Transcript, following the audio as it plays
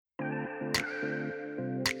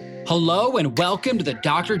Hello and welcome to the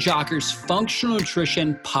Dr. Jocker's Functional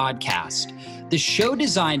Nutrition Podcast, the show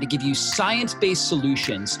designed to give you science-based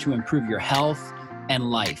solutions to improve your health and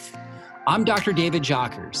life. I'm Dr. David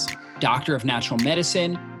Jockers, Doctor of Natural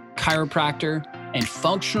Medicine, chiropractor, and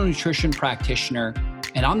functional nutrition practitioner,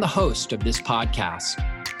 and I'm the host of this podcast.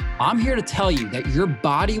 I'm here to tell you that your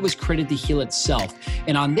body was created to heal itself,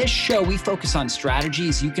 and on this show, we focus on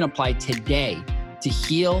strategies you can apply today to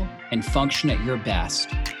heal and function at your best.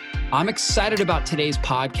 I'm excited about today's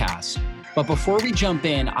podcast, but before we jump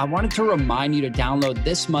in, I wanted to remind you to download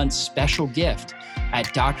this month's special gift at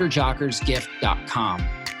drjockersgift.com.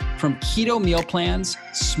 From keto meal plans,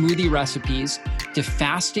 smoothie recipes, to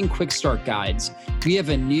fasting quick start guides, we have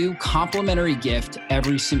a new complimentary gift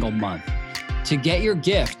every single month. To get your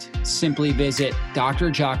gift, simply visit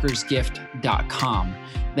drjockersgift.com.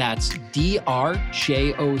 That's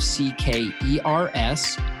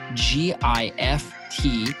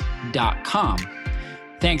drjockersgift.com.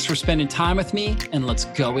 Thanks for spending time with me, and let's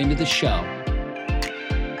go into the show.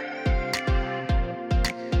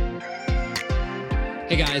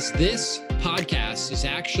 Hey guys, this podcast is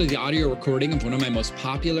actually the audio recording of one of my most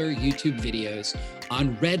popular YouTube videos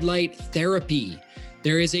on red light therapy.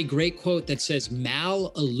 There is a great quote that says,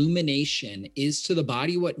 malillumination is to the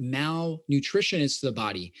body what malnutrition is to the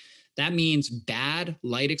body. That means bad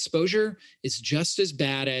light exposure is just as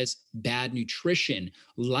bad as bad nutrition.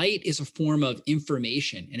 Light is a form of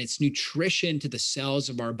information, and it's nutrition to the cells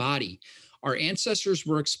of our body. Our ancestors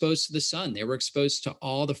were exposed to the sun. They were exposed to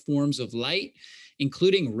all the forms of light,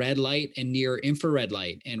 including red light and near infrared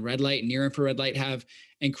light. And red light and near infrared light have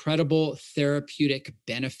incredible therapeutic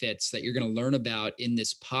benefits that you're going to learn about in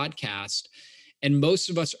this podcast. And most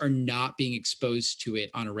of us are not being exposed to it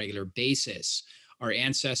on a regular basis. Our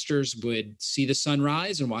ancestors would see the sun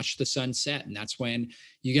rise and watch the sun set. And that's when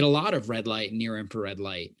you get a lot of red light and near infrared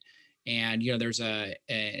light. And, you know, there's an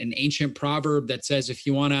ancient proverb that says, if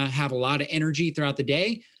you want to have a lot of energy throughout the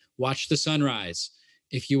day, watch the sunrise.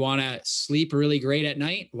 If you want to sleep really great at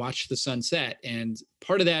night, watch the sunset. And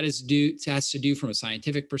part of that has to do from a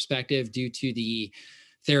scientific perspective due to the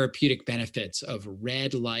therapeutic benefits of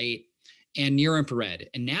red light and near infrared.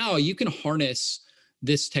 And now you can harness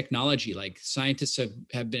this technology. Like scientists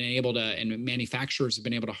have been able to, and manufacturers have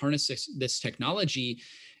been able to harness this technology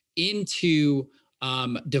into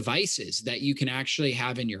devices that you can actually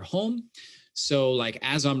have in your home. So like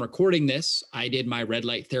as I'm recording this, I did my red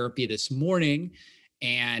light therapy this morning,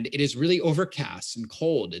 and it is really overcast and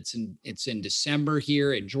cold. It's in December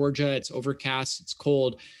here in Georgia. It's overcast, it's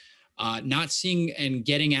cold. Not seeing and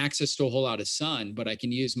getting access to a whole lot of sun, but I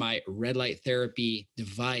can use my red light therapy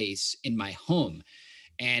device in my home.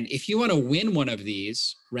 And if you want to win one of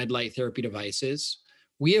these red light therapy devices,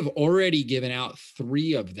 we have already given out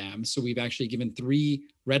 3 of them. So we've actually given 3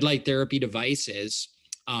 red light therapy devices,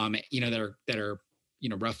 that are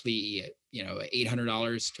roughly,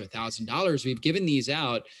 $800 to $1,000. We've given these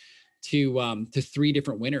out to 3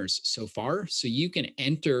 different winners so far. So you can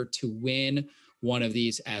enter to win one of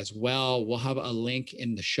these as well. We'll have a link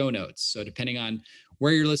in the show notes. So depending on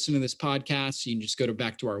where you're listening to this podcast, you can just go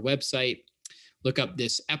back to our website, look up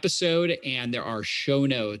this episode, and there are show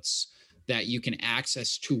notes that you can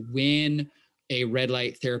access to win a red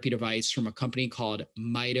light therapy device from a company called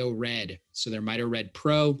MitoRed. So they're MitoRed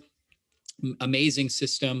Pro, amazing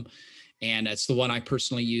system. And that's the one I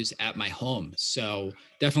personally use at my home. So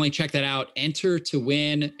definitely check that out. Enter to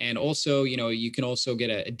win. And also, you can also get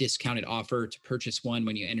a discounted offer to purchase one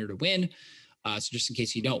when you enter to win. So just in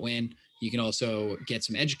case you don't win, you can also get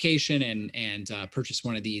some education and purchase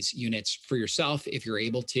one of these units for yourself if you're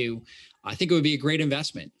able to. I think it would be a great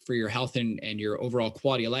investment for your health and your overall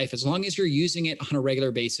quality of life, as long as you're using it on a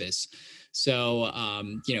regular basis. So,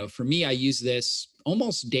 for me, I use this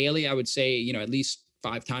almost daily. I would say, at least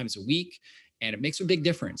 5 times a week, and it makes a big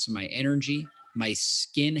difference in my energy, my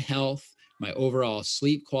skin health, my overall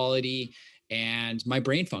sleep quality, and my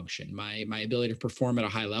brain function, my ability to perform at a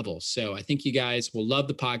high level. So I think you guys will love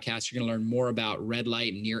the podcast. You're going to learn more about red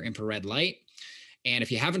light and near infrared light. And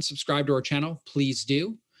if you haven't subscribed to our channel, please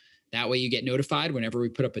do. That way you get notified whenever we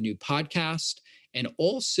put up a new podcast. And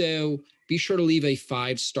also be sure to leave a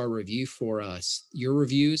 5-star review for us. Your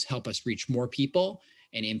reviews help us reach more people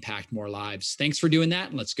and impact more lives. Thanks for doing that.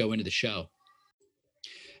 And let's go into the show.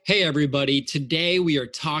 Hey, everybody. Today we are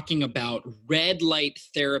talking about red light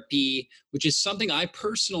therapy, which is something I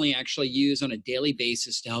personally actually use on a daily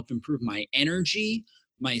basis to help improve my energy,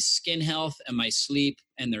 my skin health, and my sleep.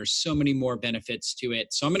 And there's so many more benefits to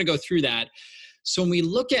it. So I'm going to go through that. So when we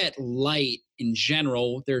look at light in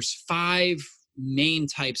general, there's 5 main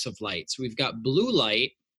types of light. So we've got blue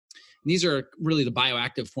light, These are really the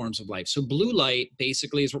bioactive forms of life. So blue light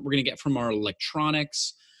basically is what we're going to get from our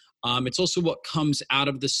electronics. It's also what comes out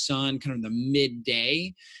of the sun kind of in the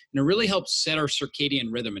midday, and it really helps set our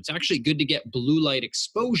circadian rhythm. It's actually good to get blue light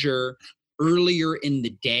exposure earlier in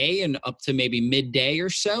the day and up to maybe midday or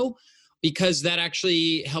so, because that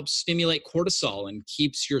actually helps stimulate cortisol and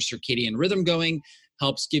keeps your circadian rhythm going,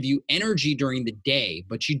 helps give you energy during the day.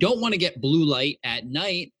 But you don't want to get blue light at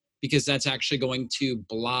night because that's actually going to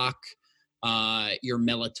block your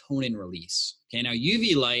melatonin release. Okay, now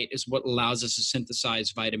UV light is what allows us to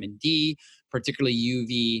synthesize vitamin D, particularly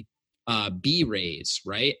UV B rays,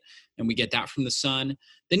 right? And we get that from the sun.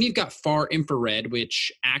 Then you've got far infrared,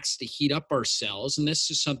 which acts to heat up our cells. And this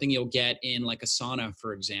is something you'll get in like a sauna,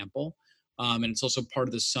 for example. And it's also part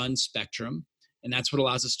of the sun spectrum. And that's what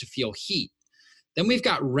allows us to feel heat. Then we've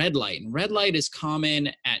got red light. And red light is common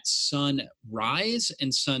at sunrise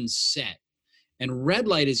and sunset. And red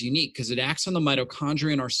light is unique because it acts on the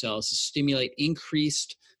mitochondria in our cells to stimulate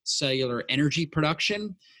increased cellular energy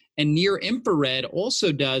production. And near infrared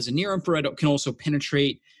also does, and near infrared can also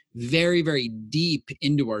penetrate very, very deep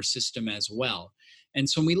into our system as well. And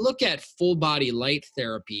so when we look at full body light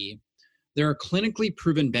therapy, there are clinically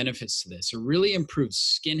proven benefits to this. It really improves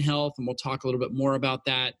skin health, and we'll talk a little bit more about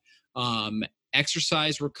that.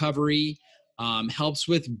 Exercise recovery, helps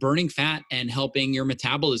with burning fat and helping your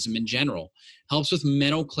metabolism in general, helps with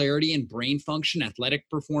mental clarity and brain function, athletic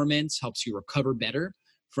performance, helps you recover better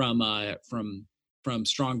from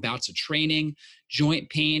strong bouts of training. Joint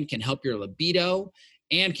pain can help your libido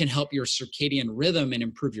and can help your circadian rhythm and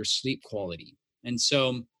improve your sleep quality. And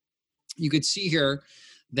so you could see here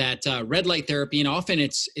that red light therapy, and often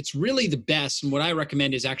it's really the best. And what I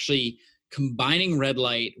recommend is actually combining red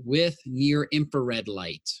light with near infrared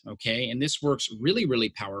light, okay? And this works really, really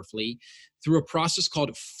powerfully through a process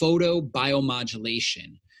called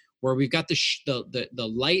photobiomodulation, where we've got the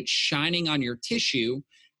light shining on your tissue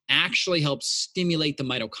actually helps stimulate the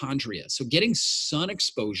mitochondria. So getting sun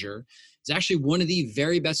exposure is actually one of the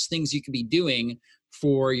very best things you could be doing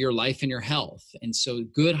for your life and your health. And so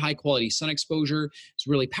good high quality sun exposure is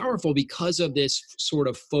really powerful because of this sort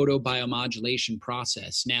of photobiomodulation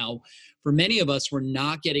process. Now, for many of us, we're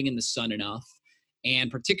not getting in the sun enough,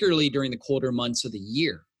 and particularly during the colder months of the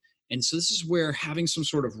year. And so this is where having some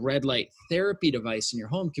sort of red light therapy device in your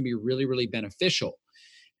home can be really, really beneficial.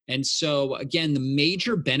 And so again, the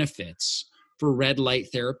major benefits for red light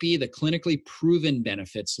therapy, the clinically proven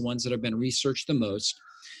benefits, the ones that have been researched the most,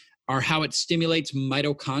 are how it stimulates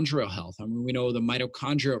mitochondrial health. I mean, we know the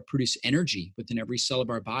mitochondria produce energy within every cell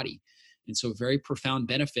of our body. And so very profound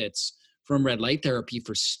benefits from red light therapy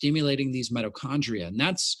for stimulating these mitochondria. And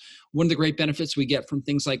that's one of the great benefits we get from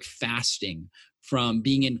things like fasting, from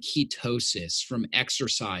being in ketosis, from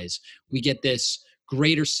exercise. We get this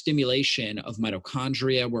greater stimulation of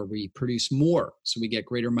mitochondria where we produce more. So we get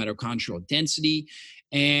greater mitochondrial density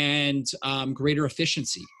and greater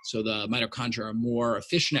efficiency. So the mitochondria are more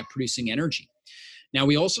efficient at producing energy. Now,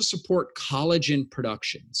 we also support collagen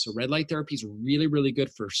production. So red light therapy is really, really good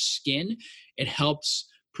for skin. It helps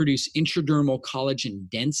produce intradermal collagen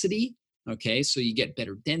density. Okay, so you get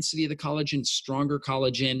better density of the collagen, stronger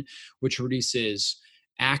collagen, which reduces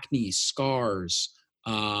acne, scars,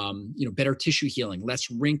 better tissue healing, less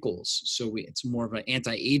wrinkles. So it's more of an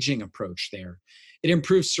anti-aging approach there. It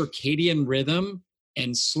improves circadian rhythm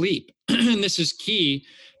and sleep. And this is key.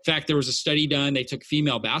 In fact, there was a study done. They took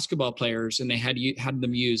female basketball players and they had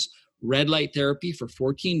them use red light therapy for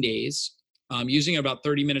 14 days, using about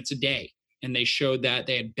 30 minutes a day. And they showed that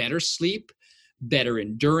they had better sleep, better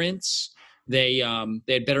endurance. They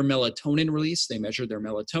had better melatonin release. They measured their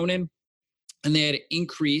melatonin. And they had an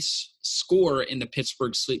increased score in the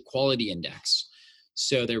Pittsburgh Sleep Quality Index.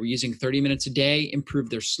 So they were using 30 minutes a day,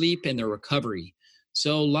 improved their sleep and their recovery.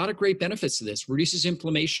 So a lot of great benefits to this. Reduces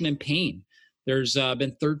inflammation and pain. There's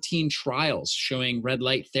been 13 trials showing red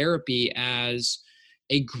light therapy as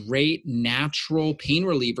a great natural pain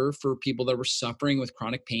reliever for people that were suffering with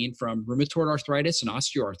chronic pain from rheumatoid arthritis and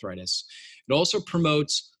osteoarthritis. It also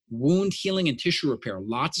promotes wound healing and tissue repair.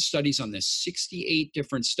 Lots of studies on this, 68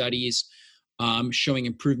 different studies showing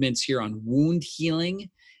improvements here on wound healing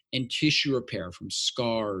and tissue repair from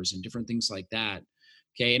scars and different things like that.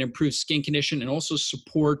 Okay, it improves skin condition and also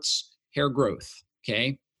supports hair growth.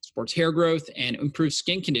 Okay, supports hair growth and improves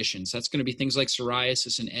skin conditions. That's going to be things like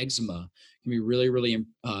psoriasis and eczema. Can be really, really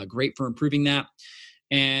great for improving that.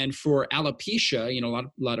 And for alopecia,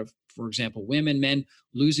 a lot of, for example, women, men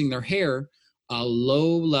losing their hair,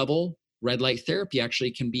 low level red light therapy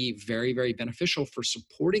actually can be very, very beneficial for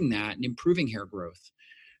supporting that and improving hair growth.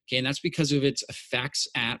 Okay, and that's because of its effects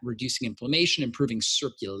at reducing inflammation, improving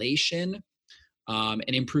circulation, and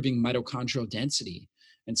improving mitochondrial density.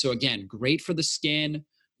 And so again, great for the skin.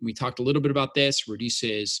 We talked a little bit about this,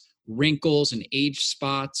 reduces wrinkles and age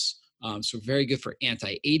spots. So very good for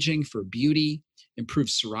anti-aging, for beauty,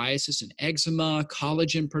 improves psoriasis and eczema,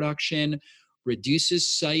 collagen production,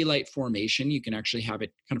 reduces cellulite formation. You can actually have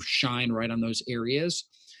it kind of shine right on those areas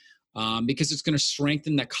because it's going to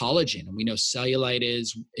strengthen that collagen. And we know cellulite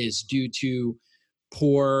is due to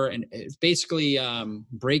poor and it's basically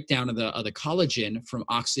breakdown of the collagen from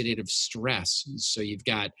oxidative stress. So you've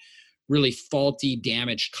got really faulty,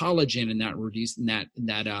 damaged collagen, and that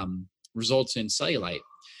results in cellulite.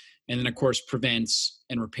 And then, of course, prevents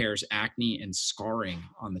and repairs acne and scarring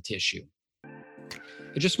on the tissue.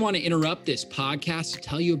 I just want to interrupt this podcast to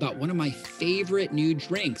tell you about one of my favorite new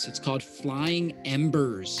drinks. It's called Flying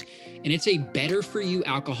Embers, and it's a better-for-you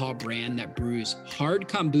alcohol brand that brews hard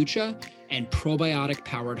kombucha and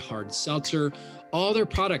probiotic-powered hard seltzer. All their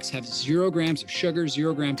products have 0 grams of sugar,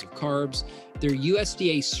 0 grams of carbs. They're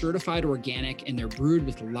USDA certified organic, and they're brewed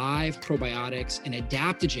with live probiotics and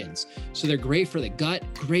adaptogens. So they're great for the gut,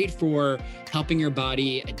 great for helping your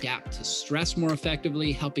body adapt to stress more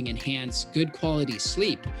effectively, helping enhance good quality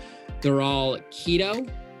sleep. They're all keto,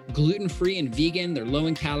 gluten-free, and vegan. They're low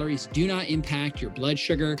in calories, do not impact your blood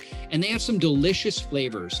sugar, and they have some delicious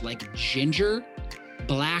flavors like ginger,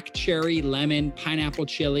 black cherry, lemon, pineapple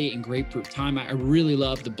chili, and grapefruit thyme. I really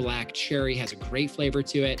love the black cherry, has a great flavor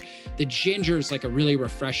to it. The ginger is like a really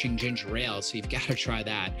refreshing ginger ale, so you've got to try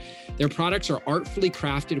that. Their products are artfully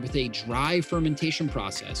crafted with a dry fermentation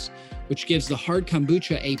process, which gives the hard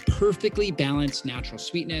kombucha a perfectly balanced natural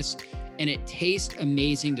sweetness, and it tastes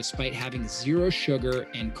amazing despite having 0 sugar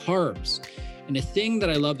and carbs. And the thing that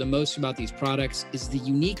I love the most about these products is the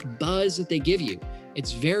unique buzz that they give you.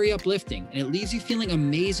 It's very uplifting, and it leaves you feeling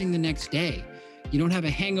amazing the next day. You don't have a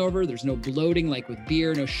hangover. There's no bloating like with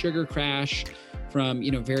beer, no sugar crash from,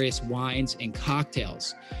 various wines and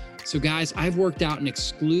cocktails. So guys, I've worked out an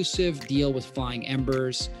exclusive deal with Flying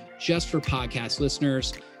Embers just for podcast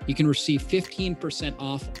listeners. You can receive 15%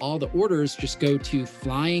 off all the orders. Just go to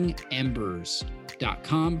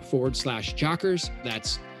flyingembers.com/jockers.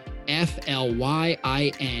 That's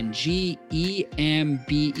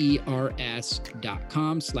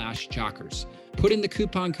FLYINGEMBERS.com/jockers. Put in the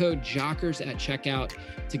coupon code JOCKERS at checkout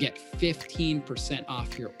to get 15%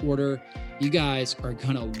 off your order. You guys are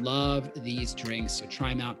going to love these drinks, so try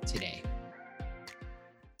them out today.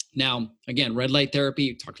 Now, again, red light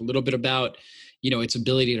therapy, we talked a little bit about, its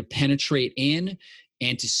ability to penetrate in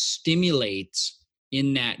and to stimulate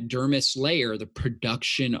in that dermis layer the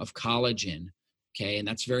production of collagen. Okay, and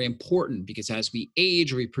that's very important because as we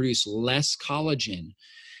age, we produce less collagen,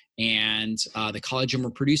 and the collagen we're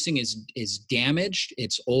producing is damaged.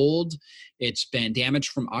 It's old. It's been damaged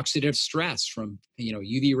from oxidative stress, from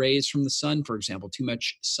UV rays from the sun, for example. Too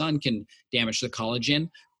much sun can damage the collagen.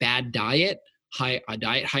 Bad diet, a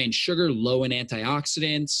diet high in sugar, low in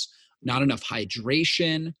antioxidants, not enough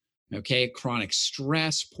hydration. Okay, chronic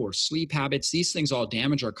stress, poor sleep habits. These things all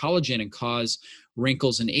damage our collagen and cause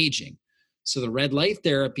wrinkles and aging. So the red light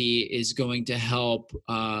therapy is going to help,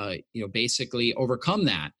 basically overcome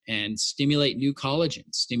that and stimulate new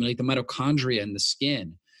collagen, stimulate the mitochondria in the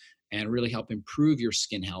skin, and really help improve your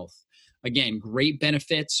skin health. Again, great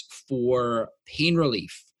benefits for pain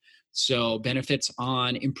relief. So benefits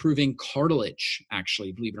on improving cartilage,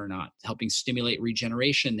 actually, believe it or not, helping stimulate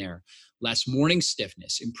regeneration there. Less morning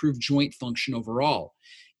stiffness, improve joint function overall,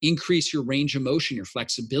 increase your range of motion, your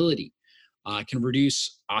flexibility. Can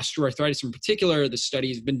reduce osteoarthritis. In particular, the study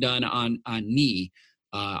has been done on knee,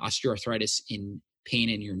 osteoarthritis in pain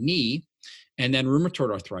in your knee, and then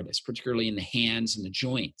rheumatoid arthritis, particularly in the hands and the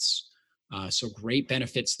joints. So great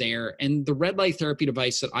benefits there. And the red light therapy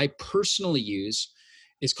device that I personally use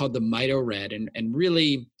is called the MitoRed. And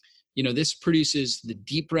really, this produces the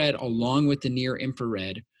deep red along with the near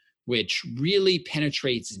infrared, which really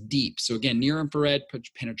penetrates deep. So again, near infrared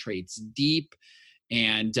penetrates deep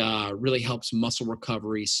and really helps muscle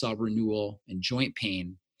recovery, cell renewal, and joint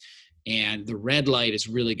pain. And the red light is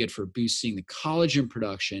really good for boosting the collagen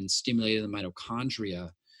production, stimulating the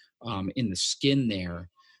mitochondria in the skin there.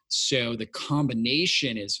 So the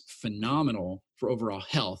combination is phenomenal for overall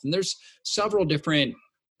health. And there's several different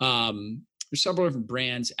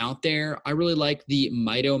brands out there. I really like the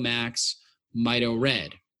MitoMax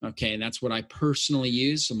MitoRed. Okay, and that's what I personally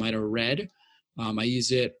use, the MitoRed. I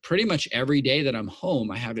use it pretty much every day that I'm home.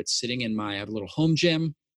 I have it sitting I have a little home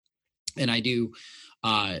gym, and I do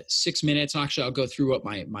 6 minutes. Actually, I'll go through what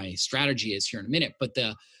my strategy is here in a minute. But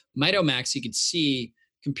the MitoMax, you can see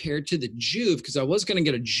compared to the Joovv, because I was going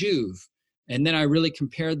to get a Joovv. And then I really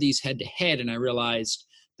compared these head to head, and I realized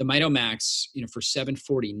the MitoMax, for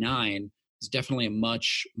 $749 is definitely a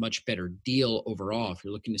much, much better deal overall if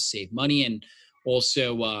you're looking to save money. And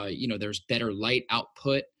also, there's better light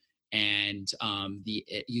output, and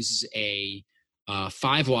it uses a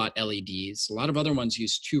 5-watt LEDs. A lot of other ones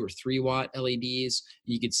use 2 or 3-watt LEDs.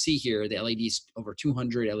 You can see here the LEDs, over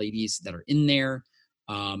 200 LEDs that are in there.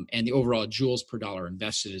 And the overall joules per dollar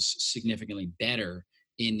invested is significantly better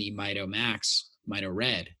in the MitoMax,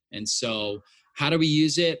 MitoRed. And so how do we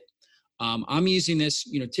use it? I'm using this,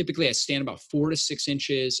 typically I stand about 4 to 6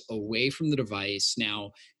 inches away from the device.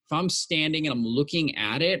 Now, if I'm standing and I'm looking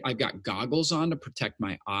at it, I've got goggles on to protect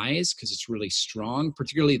my eyes because it's really strong,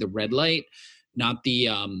 particularly the red light, not the,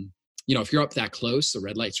 if you're up that close, the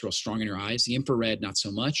red light's real strong in your eyes, the infrared, not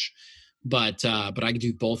so much, but I can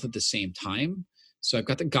do both at the same time. So I've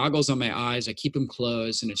got the goggles on my eyes, I keep them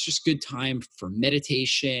closed, and it's just good time for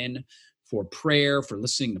meditation, for prayer, for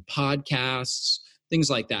listening to podcasts, things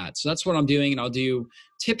like that. So that's what I'm doing. And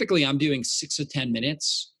typically I'm doing 6 to 10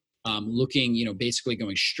 minutes, looking, basically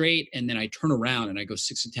going straight. And then I turn around and I go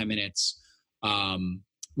 6 to 10 minutes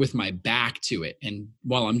with my back to it. And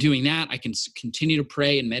while I'm doing that, I can continue to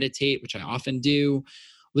pray and meditate, which I often do,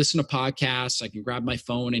 listen to podcasts. I can grab my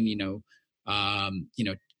phone and,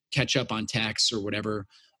 catch up on texts or whatever,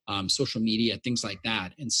 social media, things like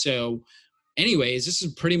that. And so anyways, this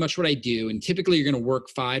is pretty much what I do. And typically you're going to work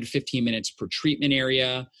 5 to 15 minutes per treatment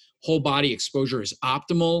area. Whole body exposure is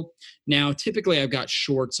optimal. Now, typically I've got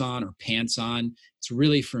shorts on or pants on. It's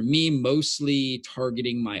really, for me, mostly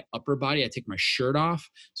targeting my upper body. I take my shirt off.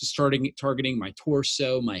 So targeting my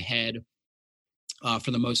torso, my head,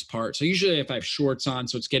 for the most part. So usually if I have shorts on,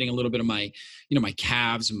 so it's getting a little bit of my, my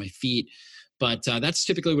calves and my feet. But that's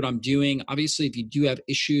typically what I'm doing. Obviously, if you do have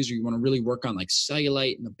issues or you want to really work on like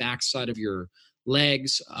cellulite in the backside of your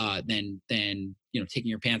legs, then taking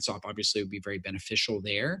your pants off obviously would be very beneficial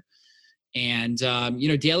there. And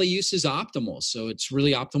daily use is optimal. So it's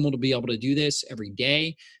really optimal to be able to do this every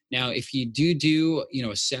day. Now, if you do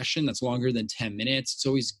a session that's longer than 10 minutes, it's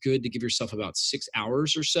always good to give yourself about 6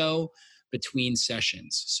 hours or so between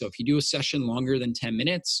sessions. So if you do a session longer than 10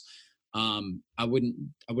 minutes, I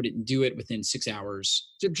wouldn't do it within 6 hours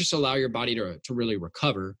to just allow your body to really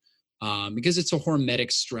recover, because it's a hormetic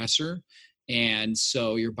stressor. And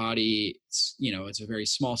so your body, it's a very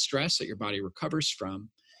small stress that your body recovers from.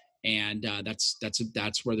 And,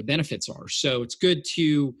 that's where the benefits are. So it's good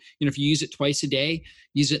to, if you use it twice a day,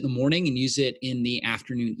 use it in the morning and use it in the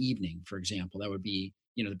afternoon, evening, for example. That would be,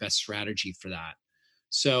 the best strategy for that.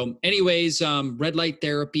 So anyways, red light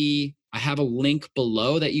therapy, I have a link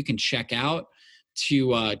below that you can check out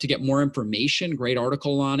to get more information, great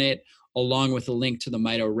article on it, along with a link to the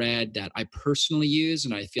MitoRed that I personally use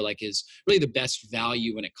and I feel like is really the best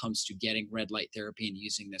value when it comes to getting red light therapy and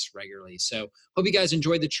using this regularly. So hope you guys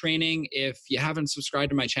enjoyed the training. If you haven't subscribed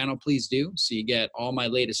to my channel, please do, so you get all my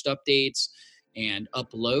latest updates and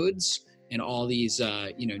uploads and all these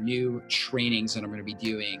new trainings that I'm going to be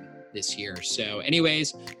doing this year. So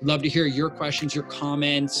anyways, would love to hear your questions, your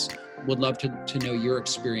comments. Would love to know your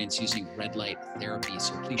experience using red light therapy.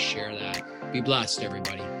 So please share that. Be blessed,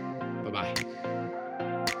 everybody. Bye-bye.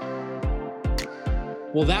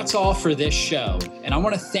 Well, that's all for this show. And I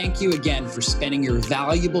want to thank you again for spending your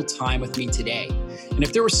valuable time with me today. And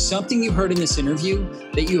if there was something you heard in this interview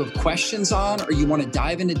that you have questions on or you want to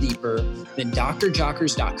dive into deeper, then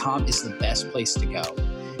drjockers.com is the best place to go.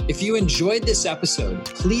 If you enjoyed this episode,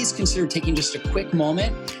 please consider taking just a quick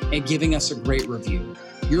moment and giving us a great review.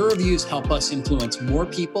 Your reviews help us influence more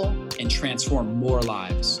people and transform more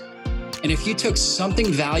lives. And if you took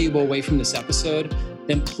something valuable away from this episode,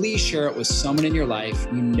 then please share it with someone in your life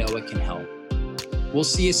you know it can help. We'll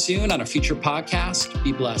see you soon on a future podcast.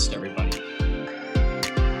 Be blessed, everybody.